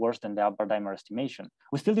it was worse than the upper dimer estimation,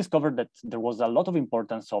 we still discovered that there was a lot of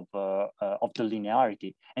importance of the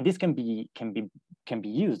linearity, and this can be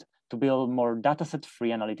used to build more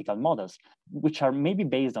dataset-free analytical models, which are maybe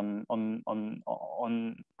based on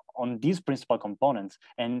these principal components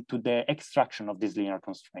and to the extraction of these linear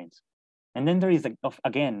constraints. And then there is,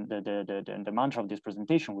 again, the mantra of this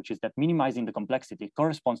presentation, which is that minimizing the complexity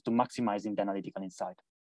corresponds to maximizing the analytical insight.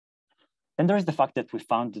 Then there is the fact that we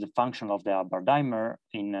found the function of the upper dimer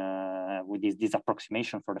with this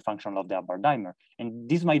approximation for the function of the upper dimer. And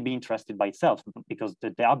this might be interesting by itself because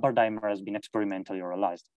the upper dimer has been experimentally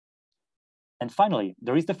realized. And finally,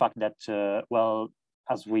 there is the fact that, well,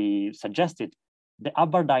 as we suggested, the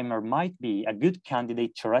upper dimer might be a good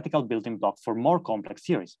candidate theoretical building block for more complex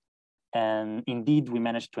series. And indeed, we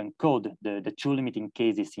managed to encode the two limiting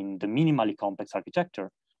cases in the minimally complex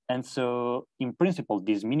architecture. And so in principle,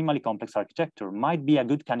 this minimally complex architecture might be a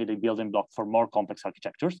good candidate building block for more complex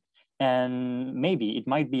architectures. And maybe it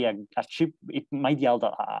might be a cheap, it might yield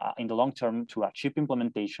in the long term to a cheap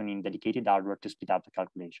implementation in dedicated hardware to speed up the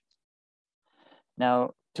calculations.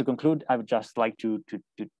 Now, to conclude, I would just like to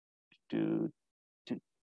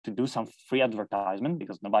do some free advertisement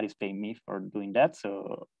because nobody's paying me for doing that.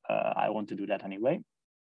 So I want to do that anyway.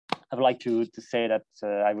 I would like to say that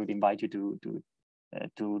I would invite you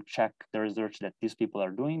to check the research that these people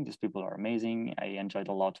are doing. These people are amazing. I enjoyed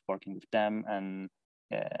a lot working with them, and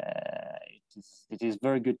it is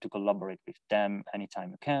very good to collaborate with them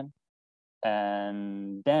anytime you can.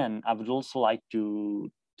 And then I would also like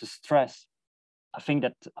to stress a thing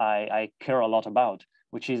that I care a lot about,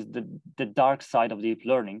 which is the dark side of deep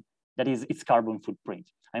learning, that is its carbon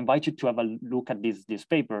footprint. I invite you to have a look at this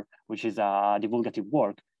paper, which is a divulgative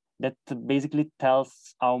work that basically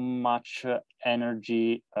tells how much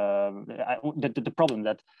energy, the problem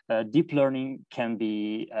that deep learning can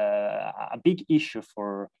be a big issue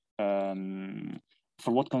for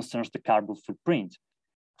what concerns the carbon footprint.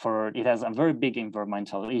 For it has a very big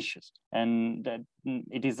environmental issues. And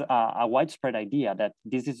it is a widespread idea that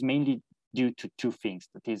this is mainly due to two things.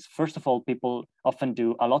 That is, first of all, people often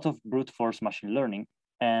do a lot of brute force machine learning.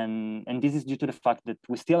 And this is due to the fact that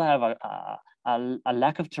we still have a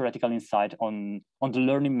lack of theoretical insight on the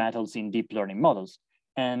learning methods in deep learning models.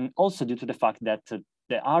 And also due to the fact that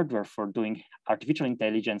the hardware for doing artificial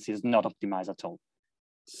intelligence is not optimized at all.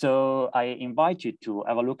 So I invite you to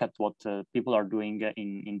have a look at what people are doing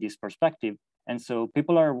in this perspective. And so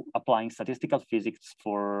people are applying statistical physics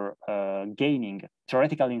for gaining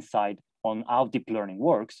theoretical insight on how deep learning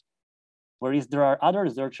works, whereas there are other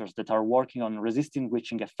researchers that are working on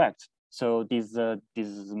resist-enriching effects. So these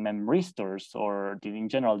memristors, or in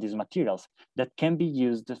general, these materials that can be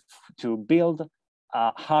used to build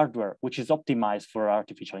hardware which is optimized for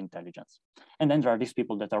artificial intelligence. And then there are these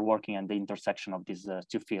people that are working at the intersection of these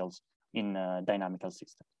two fields in dynamical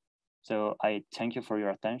systems. So I thank you for your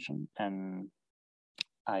attention, and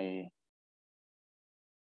I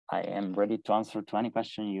am ready to answer to any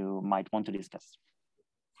question you might want to discuss.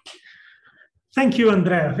 Thank you,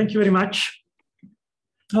 Andrea. Thank you very much.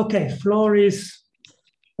 Okay, floor is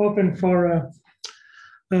open for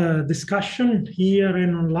discussion here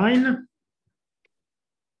and online.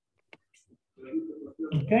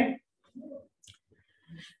 Okay.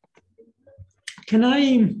 Can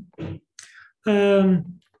I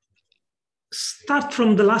start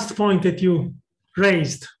from the last point that you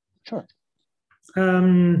raised? Sure.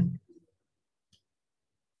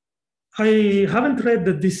 I haven't read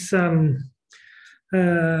this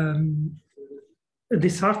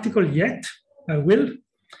article yet. I will.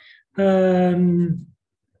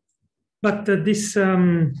 But this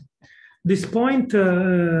point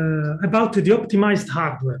about the optimized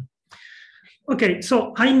hardware. Okay,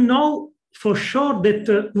 so I know for sure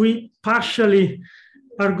that we partially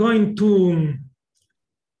are going to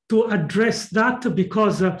address that,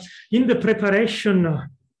 because in the preparation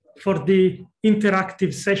for the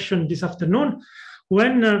interactive session this afternoon,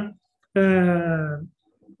 when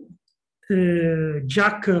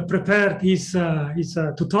Jack prepared his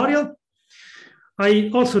tutorial, I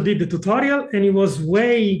also did the tutorial, and it was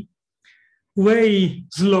way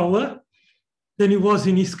slower than it was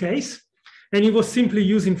in his case. And he was simply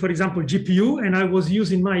using, for example, GPU, and I was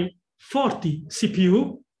using my 40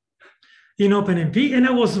 CPU in OpenMP, and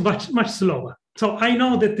I was much slower. So I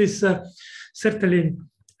know that is certainly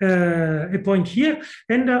a point here.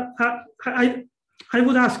 And I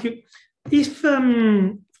would ask you, if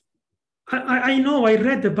I know I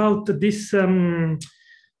read about this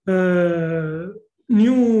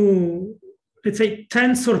new, let's say,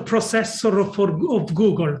 tensor processor of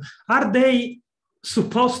Google. Are they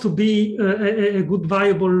supposed to be a good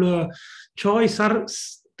viable choice? Are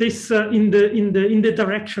this in the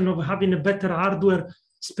direction of having a better hardware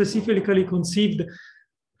specifically conceived,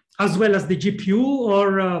 as well as the GPU,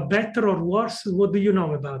 or better or worse? What do you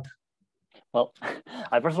know about? Well,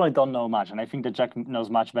 I personally don't know much, and I think that Jack knows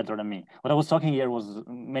much better than me. What I was talking here was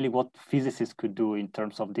mainly what physicists could do in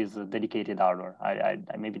terms of this dedicated hardware. I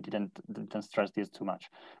maybe didn't stress this too much,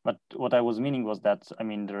 but what I was meaning was that, I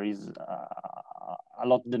mean, there is a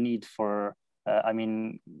lot the need for, I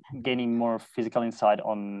mean, gaining more physical insight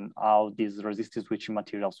on how these resistive switching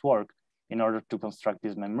materials work in order to construct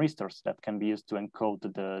these memristors that can be used to encode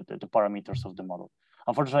the parameters of the model.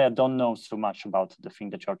 Unfortunately, I don't know so much about the thing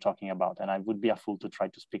that you're talking about, and I would be a fool to try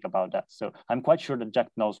to speak about that. So I'm quite sure that Jack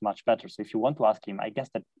knows much better. So if you want to ask him, I guess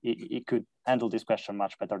that he could handle this question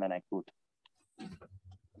much better than I could.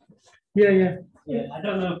 Yeah. I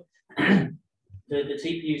don't know. The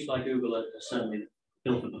TPUs by Google are certainly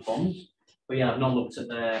built for performance, but yeah, I've not looked at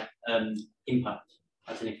their impact,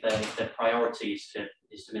 as in if their priority is to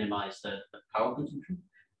minimize the power consumption.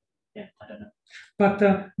 Yeah, I don't know. But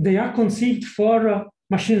they are conceived for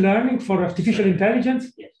machine learning, for artificial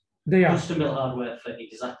intelligence? Yes. They are. Custom-built hardware for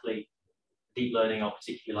exactly deep learning, or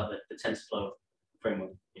particularly like the TensorFlow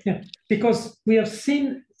framework. Yeah, because we have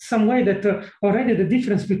seen some way that already the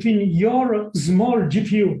difference between your small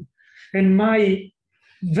GPU and my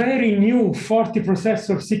very new 40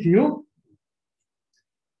 processor CPU,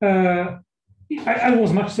 I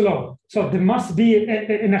was much slower. So there must be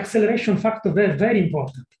an acceleration factor there, very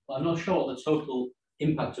important. Well, I'm not sure what the total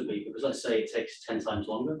impact would be, because let's say it takes 10 times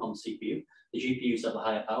longer on the CPU. The GPUs have a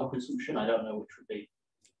higher power consumption. I don't know which would be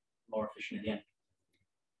more efficient in the end.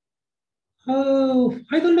 Oh,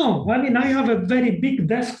 I don't know. I mean, I have a very big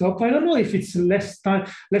desktop. I don't know if it's less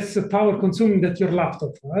power consuming than your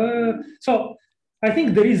laptop. So I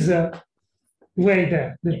think there is a way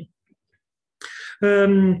there.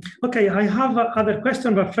 Okay, I have other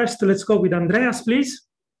question, but first let's go with Andreas, please.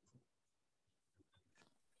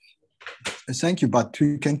 Thank you, but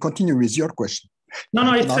you can continue with your question.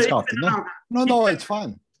 No, it's no, it's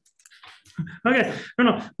fine. Okay,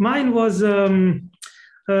 no, mine was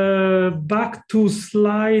back to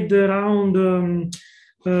slide around.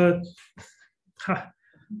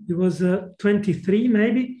 It was 23,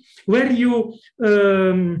 maybe, where you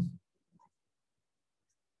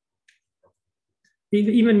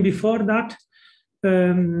even before that.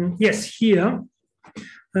 Yes, here.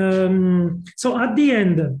 So at the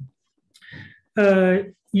end,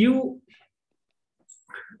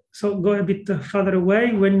 so go a bit further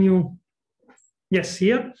away when you, yes,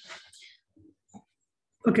 here.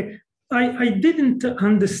 Okay, I didn't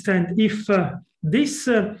understand if this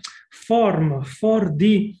form for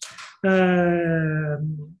the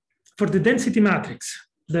density matrix,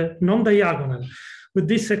 the non-diagonal, with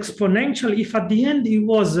this exponential, if at the end it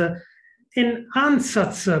was an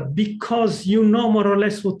ansatz because you know more or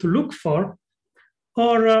less what to look for,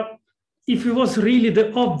 or if it was really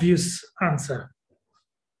the obvious answer?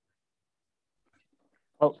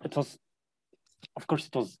 Well, it was, of course,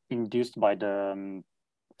 it was induced by the,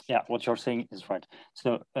 yeah, what you're saying is right.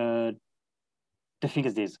 So the thing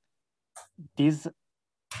is this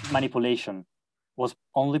manipulation was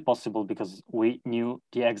only possible because we knew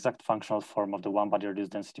the exact functional form of the one-body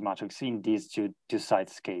reduced density matrix in these two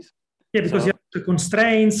sides case. Yeah, because you have the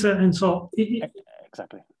constraints and so.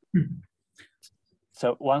 Exactly.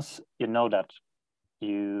 So once you know that,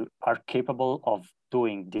 you are capable of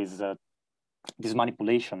doing this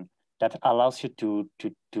manipulation that allows you to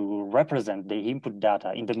represent the input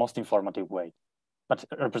data in the most informative way. But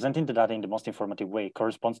representing the data in the most informative way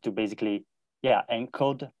corresponds to basically, yeah,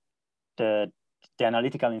 encode the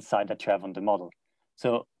analytical insight that you have on the model.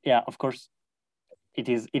 So yeah, of course, it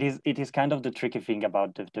is kind of the tricky thing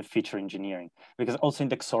about the feature engineering, because also in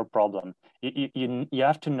the XOR problem, you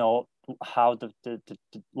have to know how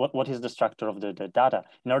what is the structure of the data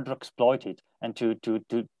in order to exploit it and to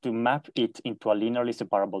map it into a linearly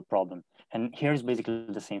separable problem. And here is basically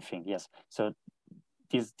the same thing. Yes. So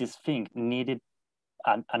this thing needed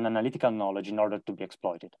an analytical knowledge in order to be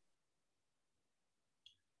exploited.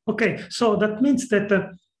 Okay, so that means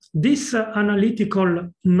that this analytical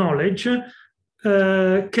knowledge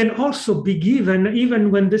can also be given even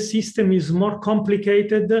when the system is more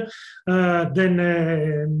complicated than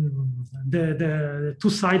the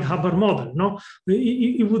two-side Haber model. No,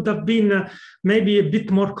 it would have been maybe a bit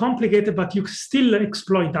more complicated, but you still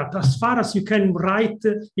exploit that as far as you can write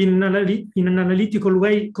in an analytical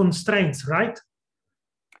way constraints, right?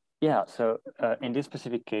 Yeah, so in this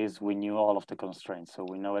specific case, we knew all of the constraints. So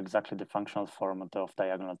we know exactly the functional form of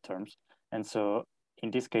diagonal terms. And so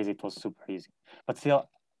in this case, it was super easy. But still,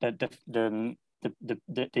 the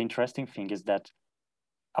interesting thing is that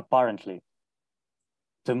apparently,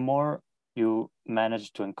 the more you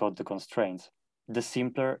manage to encode the constraints, the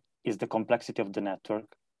simpler is the complexity of the network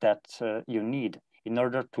that you need in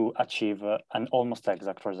order to achieve an almost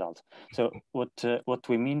exact result. So what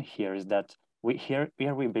we mean here is that we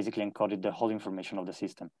basically encoded the whole information of the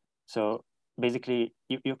system. So basically,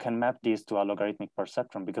 you can map this to a logarithmic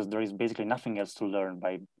perceptron because there is basically nothing else to learn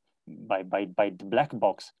by the black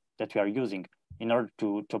box that we are using in order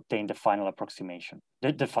to obtain the final approximation,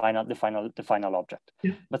 the final object.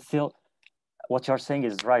 Yeah. But still, what you're saying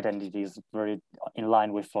is right, and it is very in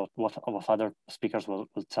line with what other speakers were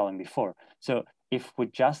telling before. So if we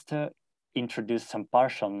just introduce some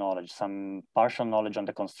partial knowledge on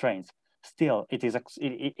the constraints, still it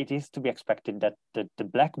is to be expected that the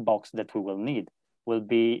black box that we will need will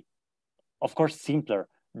be, of course, simpler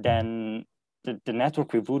than the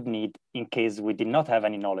network we would need in case we did not have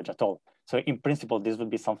any knowledge at all. So in principle, this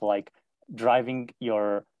would be something like driving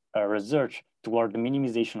your research toward the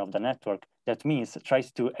minimization of the network. That means it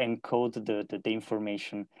tries to encode the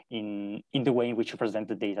information in the way in which you present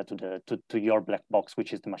the data to your black box,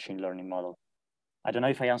 which is the machine learning model. I don't know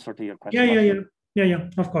if I answered to your question. Yeah,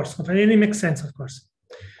 of course. It makes sense, of course.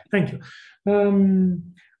 Thank you.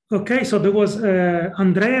 Okay, so there was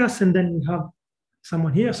Andreas, and then we have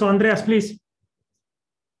someone here. So Andreas, please.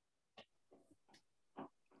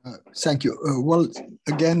 Thank you. Well,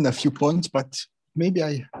 again, a few points, but maybe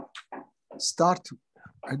I start,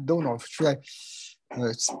 I don't know, should I?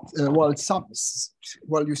 Well,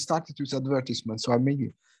 you started with advertisement, so I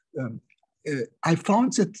maybe, I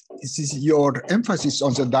found that this is your emphasis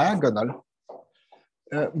on the diagonal,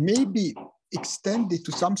 maybe extended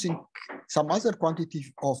to some other quantity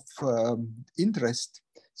of interest,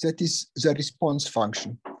 that is the response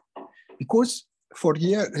function. Because for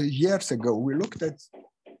years ago, we looked at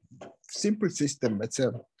simple system, it's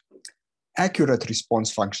a accurate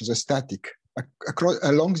response function, the static,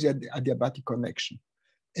 along the adiabatic connection.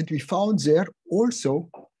 And we found there also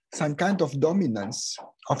some kind of dominance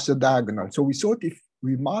of the diagonal. So we thought if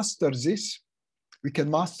we master this, we can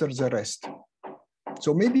master the rest.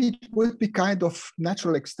 So maybe it would be kind of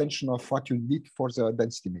natural extension of what you did for the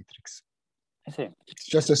density matrix. I see. It's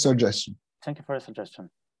just a suggestion. Thank you for the suggestion.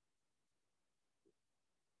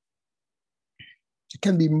 It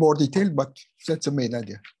can be more detailed, but that's the main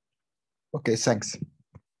idea. Okay, thanks.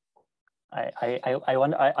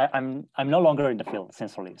 I'm no longer in the field,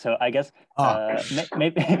 sincerely. So I guess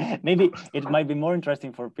maybe it might be more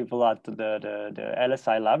interesting for people at the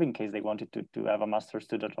LSI lab in case they wanted to have a master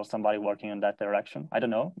student or somebody working in that direction. I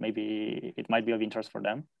don't know. Maybe it might be of interest for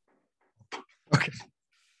them. Okay.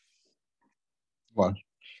 Well,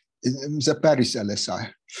 the Paris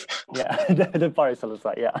LSI. Yeah, the Paris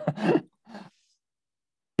LSI. Yeah.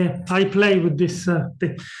 Yeah, I play with this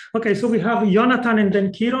thing. Okay, so we have Jonathan and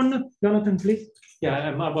then Kiron. Jonathan, please. Yeah,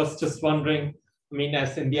 I was just wondering, I mean,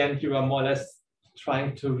 as in the end, you are more or less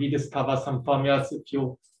trying to rediscover some formulas if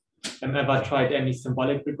you ever tried any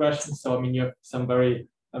symbolic regression. So, I mean, you have some very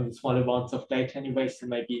small amounts of data anyway, so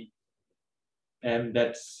maybe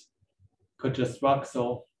that could just work.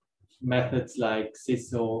 So methods like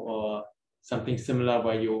CISO or something similar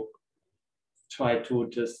where you try to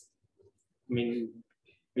just, I mean,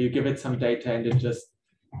 you give it some data and it just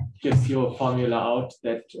gives you a formula out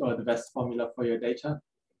that, or the best formula for your data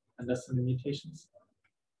under some limitations.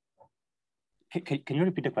 Can you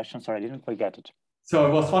repeat the question? Sorry, I didn't quite get it. So I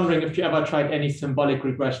was wondering if you ever tried any symbolic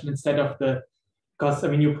regression instead of the, because I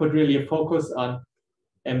mean, you put really a focus on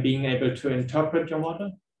being able to interpret your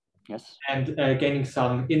model. Yes. And gaining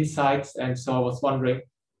some insights. And so I was wondering,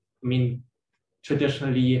 I mean,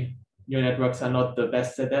 traditionally, neural networks are not the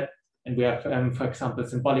best at that. And we have, for example,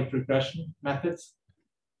 symbolic regression methods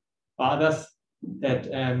or others that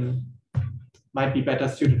might be better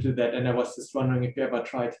suited to that. And I was just wondering if you ever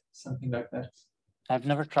tried something like that. I've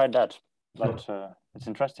never tried that, but it's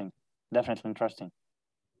interesting. Definitely interesting.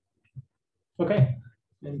 Okay.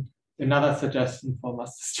 And another suggestion for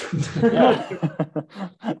master student.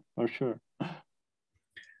 For sure.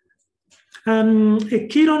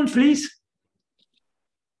 Kiron, please.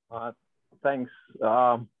 Thanks.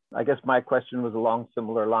 I guess my question was along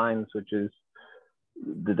similar lines, which is,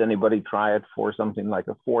 did anybody try it for something like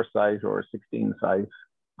a 4-site or a 16-site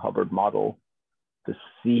Hubbard model to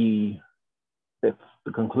see if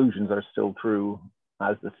the conclusions are still true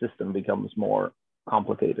as the system becomes more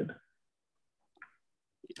complicated?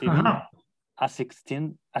 A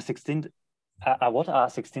 16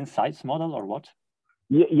 sites model or what?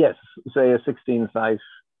 Yes, say a 16-site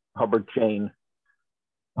Hubbard chain.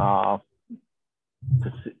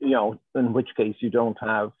 You know, in which case you don't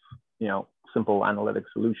have, you know, simple analytic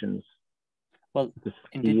solutions. Well, to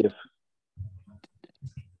see if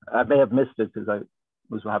I may have missed it because I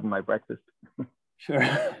was having my breakfast. Sure.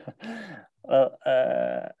 Well,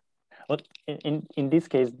 in this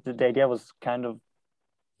case, the idea was kind of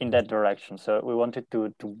in that direction. So we wanted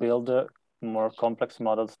to build a more complex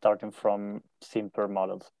models starting from simpler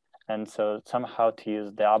models. And so somehow to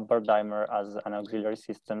use the Hubbard dimer as an auxiliary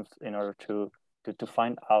system in order to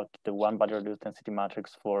find out the one body reduced density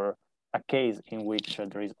matrix for a case in which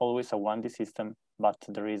there is always a 1D system, but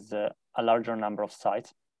there is a larger number of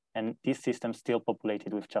sites, and this system still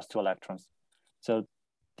populated with just 2 electrons. So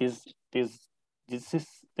this is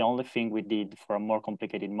the only thing we did for a more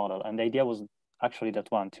complicated model. And the idea was actually that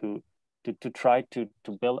one, to try to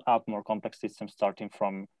build up more complex systems starting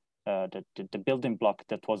from the building block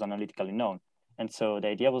that was analytically known. And so the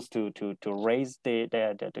idea was to raise the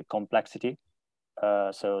complexity.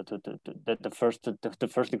 So the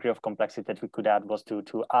first degree of complexity that we could add was to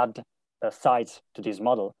add sites to this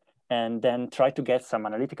model, and then try to get some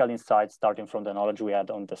analytical insights starting from the knowledge we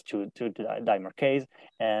had on this two dimer case.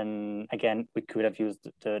 And again, we could have used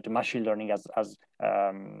the machine learning as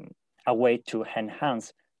a way to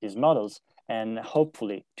enhance these models, and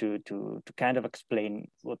hopefully to kind of explain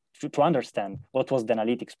to understand what was the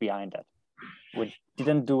analytics behind that. We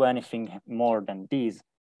didn't do anything more than this.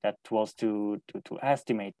 That was to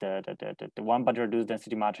estimate the one body reduced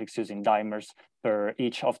density matrix using dimers per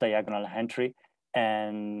each off diagonal entry,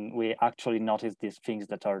 and we actually noticed these things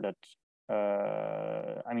that are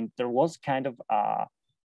I mean, there was kind of a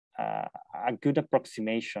good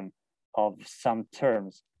approximation of some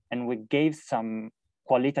terms, and we gave some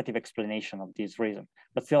qualitative explanation of this reason.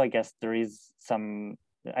 But still, I guess there is some.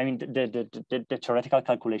 I mean, the theoretical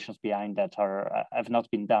calculations behind that have not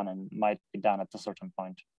been done and might be done at a certain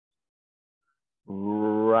point.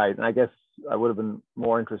 Right, and I guess I would have been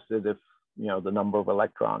more interested if, you know, the number of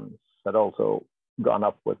electrons had also gone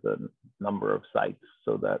up with the number of sites,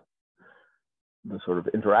 so that the sort of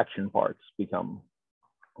interaction parts become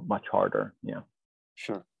much harder. Yeah.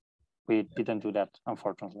 Sure, we didn't do that,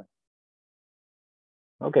 unfortunately.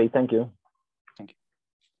 Okay, thank you. Thank you.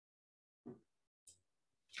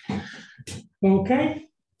 Okay.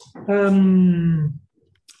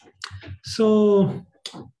 So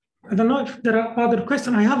I don't know if there are other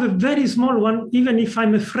questions. I have a very small one, even if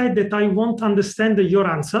I'm afraid that I won't understand your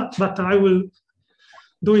answer, but I will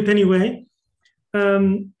do it anyway.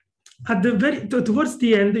 At the towards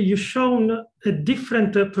the end, you've shown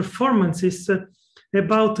different performances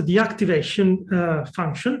about the activation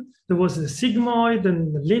function. There was the sigmoid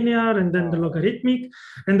and the linear and then the logarithmic,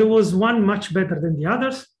 and there was one much better than the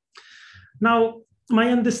others. Now, my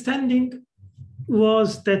understanding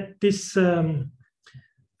was that this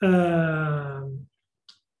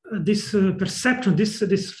perceptron,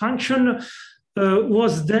 this function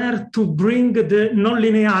was there to bring the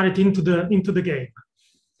nonlinearity into the game.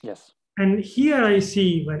 Yes. And here I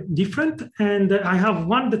see very different, and I have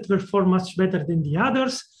one that performs much better than the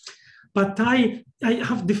others, but I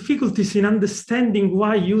have difficulties in understanding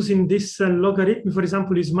why using this logarithm, for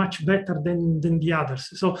example, is much better than the others.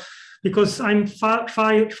 So, because I'm far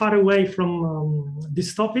away from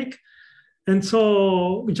this topic, and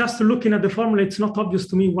so just looking at the formula, it's not obvious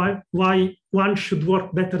to me why one should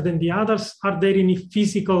work better than the others. Are there any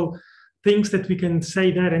physical things that we can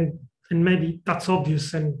say there, and maybe that's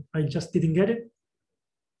obvious and I just didn't get it?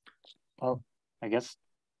 Well, I guess,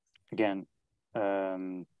 again,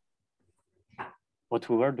 what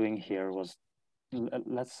we were doing here was,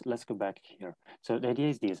 let's go back here. So the idea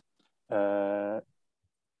is this. All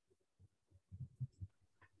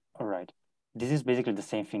right. This is basically the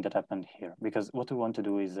same thing that happened here, because what we want to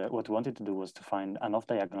do is, what we wanted to do was to find an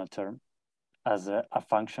off-diagonal term as a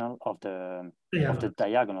function of the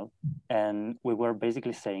diagonal. And we were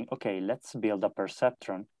basically saying, okay, let's build a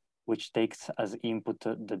perceptron which takes as input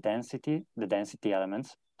the density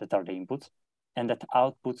elements that are the inputs, and that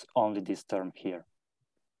outputs only this term here.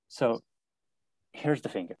 So here's the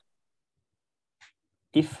thing.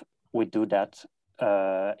 If we do that,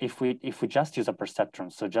 if we just use a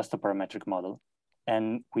perceptron, so just a parametric model,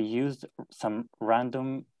 and we used some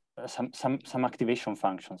random, some activation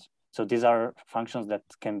functions. So these are functions that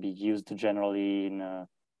can be used generally in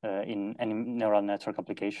any neural network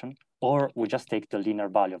application, or we just take the linear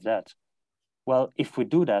value of that. Well, if we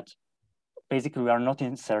do that, basically we are not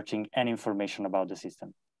inserting any information about the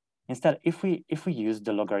system. Instead, if we use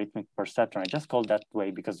the logarithmic perceptron, I just called that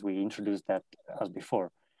way because we introduced that as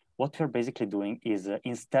before. What we're basically doing is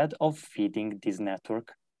instead of feeding this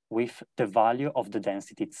network with the value of the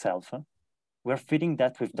density itself, we're feeding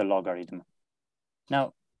that with the logarithm.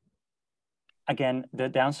 Now, again,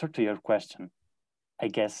 the answer to your question, I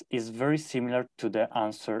guess, is very similar to the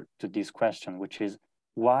answer to this question, which is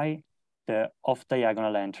why the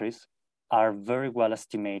off-diagonal entries are very well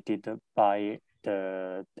estimated by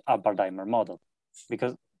the Aberdeimer model.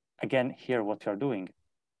 Because again, here what we are doing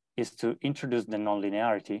is to introduce the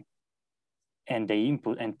nonlinearity and the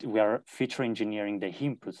input, and we are feature engineering the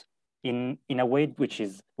inputs in a way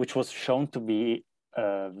which was shown to be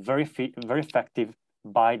very effective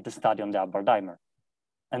by the study on the Aberdeimer.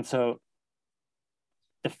 And so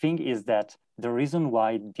the thing is that the reason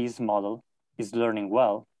why this model is learning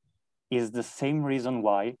well is the same reason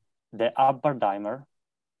why the Aberdeimer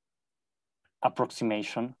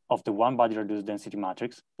approximation of the one-body reduced density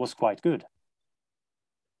matrix was quite good.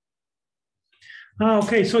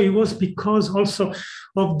 Okay, so it was because also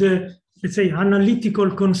of the, let's say,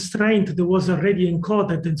 analytical constraint that was already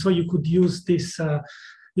encoded, and so you could use this,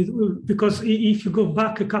 because if you go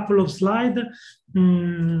back a couple of slides,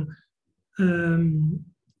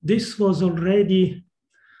 this was already,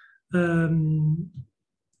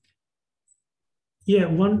 yeah,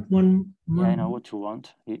 one. Yeah, I know what you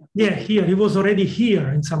want. Yeah, here, it was already here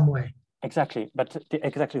in some way. Exactly, but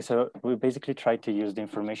exactly. So we basically tried to use the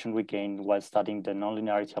information we gained while studying the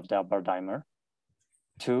nonlinearity of the Aberdeimer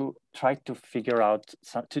to try to figure out,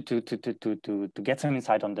 to get some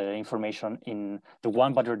insight on the information in the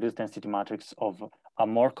one-body reduced density matrix of a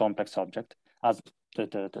more complex object. As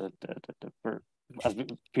as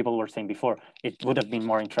people were saying before, it would have been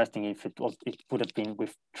more interesting if it would have been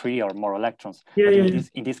with 3 or more electrons. Yeah, but yeah,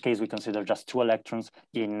 in this case, we consider just 2 electrons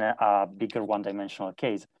in a bigger one-dimensional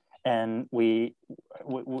case. And we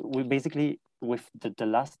basically, with the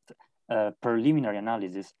last preliminary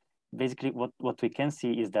analysis, basically what we can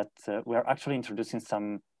see is that we are actually introducing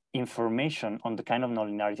some information on the kind of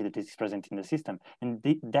nonlinearity that is present in the system. And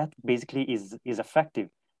that basically is effective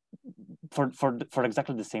for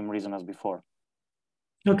exactly the same reason as before.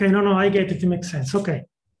 Okay, no, I get it. It makes sense. Okay.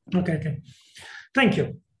 Thank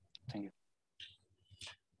you. Thank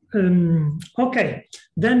you. Okay,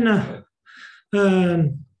 then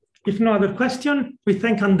if no other question, we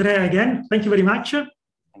thank Andrea again. Thank you very much.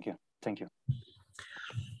 Thank you.